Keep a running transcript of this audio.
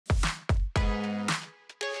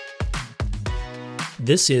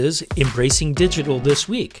This is Embracing Digital This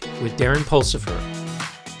Week with Darren Pulsifer.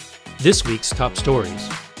 This week's top stories.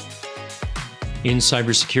 In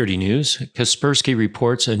cybersecurity news, Kaspersky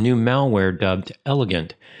reports a new malware dubbed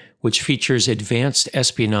Elegant, which features advanced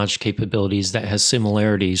espionage capabilities that has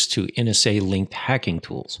similarities to NSA-linked hacking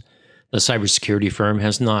tools. The cybersecurity firm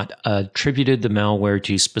has not attributed the malware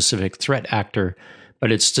to a specific threat actor,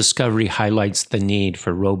 but its discovery highlights the need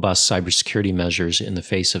for robust cybersecurity measures in the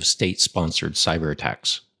face of state-sponsored cyber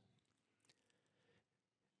attacks.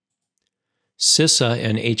 CISA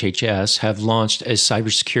and HHS have launched a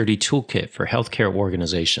cybersecurity toolkit for healthcare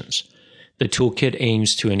organizations. The toolkit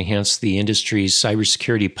aims to enhance the industry's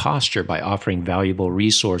cybersecurity posture by offering valuable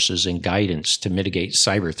resources and guidance to mitigate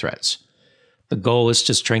cyber threats. The goal is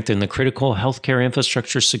to strengthen the critical healthcare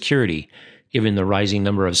infrastructure security, given the rising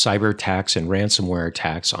number of cyber attacks and ransomware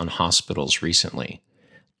attacks on hospitals recently.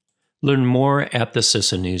 Learn more at the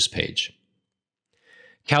CISA news page.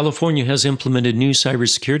 California has implemented new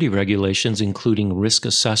cybersecurity regulations, including risk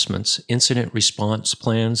assessments, incident response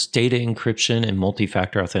plans, data encryption, and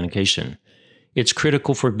multi-factor authentication. It's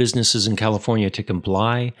critical for businesses in California to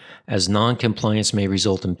comply, as non-compliance may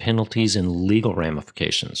result in penalties and legal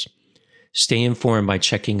ramifications. Stay informed by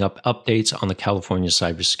checking up updates on the California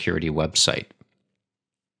Cybersecurity website.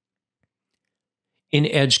 In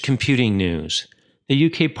edge computing news, the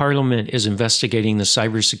UK Parliament is investigating the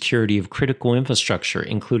cybersecurity of critical infrastructure,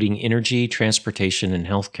 including energy, transportation, and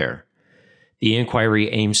healthcare. The inquiry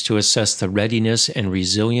aims to assess the readiness and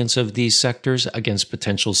resilience of these sectors against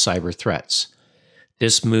potential cyber threats.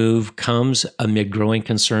 This move comes amid growing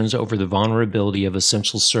concerns over the vulnerability of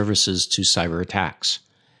essential services to cyber attacks.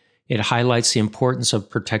 It highlights the importance of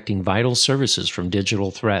protecting vital services from digital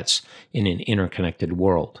threats in an interconnected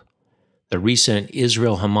world. The recent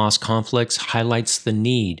Israel-Hamas conflicts highlights the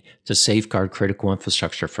need to safeguard critical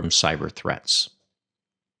infrastructure from cyber threats.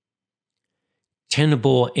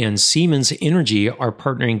 Tenable and Siemens Energy are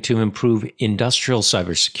partnering to improve industrial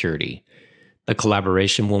cybersecurity. The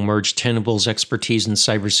collaboration will merge Tenable's expertise in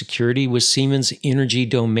cybersecurity with Siemens Energy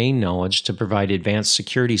domain knowledge to provide advanced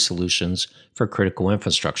security solutions for critical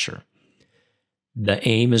infrastructure. The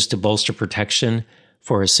aim is to bolster protection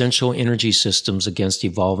for essential energy systems against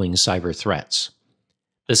evolving cyber threats.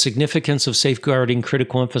 The significance of safeguarding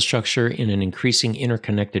critical infrastructure in an increasing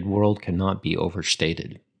interconnected world cannot be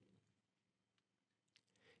overstated.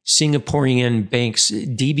 Singaporean banks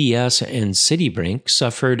DBS and Citibank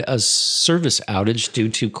suffered a service outage due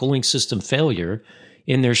to cooling system failure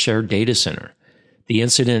in their shared data center. The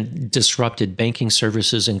incident disrupted banking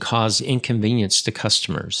services and caused inconvenience to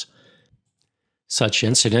customers. Such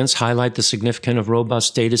incidents highlight the significance of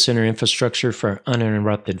robust data center infrastructure for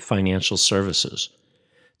uninterrupted financial services.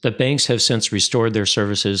 The banks have since restored their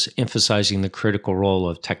services, emphasizing the critical role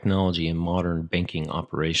of technology in modern banking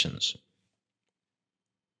operations.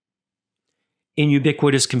 In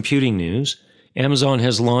ubiquitous computing news, Amazon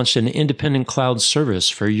has launched an independent cloud service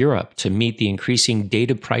for Europe to meet the increasing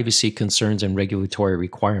data privacy concerns and regulatory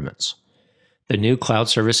requirements. The new cloud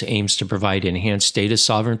service aims to provide enhanced data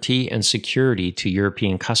sovereignty and security to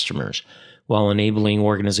European customers, while enabling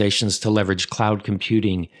organizations to leverage cloud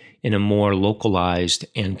computing in a more localized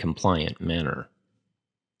and compliant manner.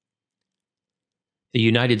 The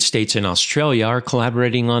United States and Australia are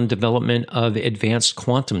collaborating on development of advanced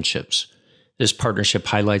quantum chips. This partnership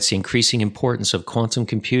highlights the increasing importance of quantum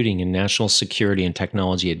computing in national security and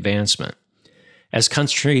technology advancement. As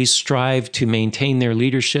countries strive to maintain their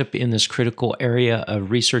leadership in this critical area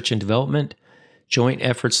of research and development, joint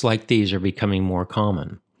efforts like these are becoming more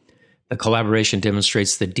common. The collaboration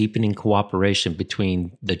demonstrates the deepening cooperation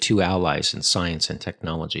between the two allies in science and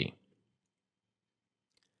technology.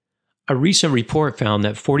 A recent report found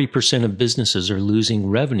that 40% of businesses are losing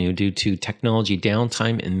revenue due to technology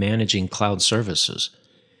downtime in managing cloud services.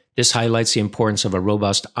 This highlights the importance of a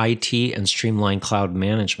robust IT and streamlined cloud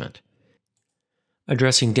management.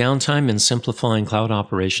 Addressing downtime and simplifying cloud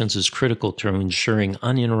operations is critical to ensuring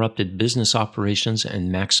uninterrupted business operations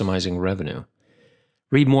and maximizing revenue.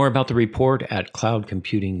 Read more about the report at Cloud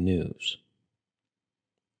Computing News.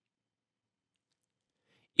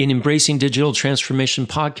 In Embracing Digital Transformation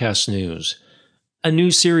podcast news, a new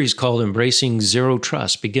series called Embracing Zero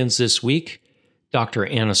Trust begins this week. Dr.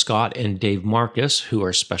 Anna Scott and Dave Marcus, who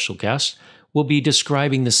are special guests, will be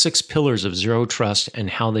describing the 6 pillars of zero trust and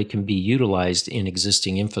how they can be utilized in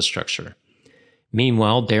existing infrastructure.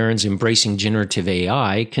 Meanwhile, Darren's Embracing Generative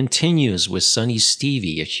AI continues with Sunny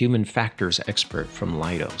Stevie, a human factors expert from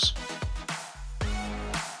Leidos.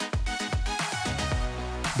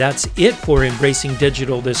 That's it for Embracing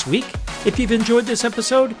Digital this week. If you've enjoyed this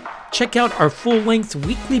episode, Check out our full-length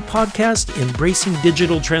weekly podcast, Embracing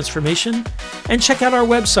Digital Transformation, and check out our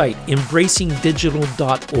website,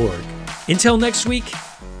 embracingdigital.org. Until next week,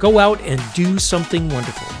 go out and do something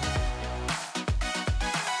wonderful.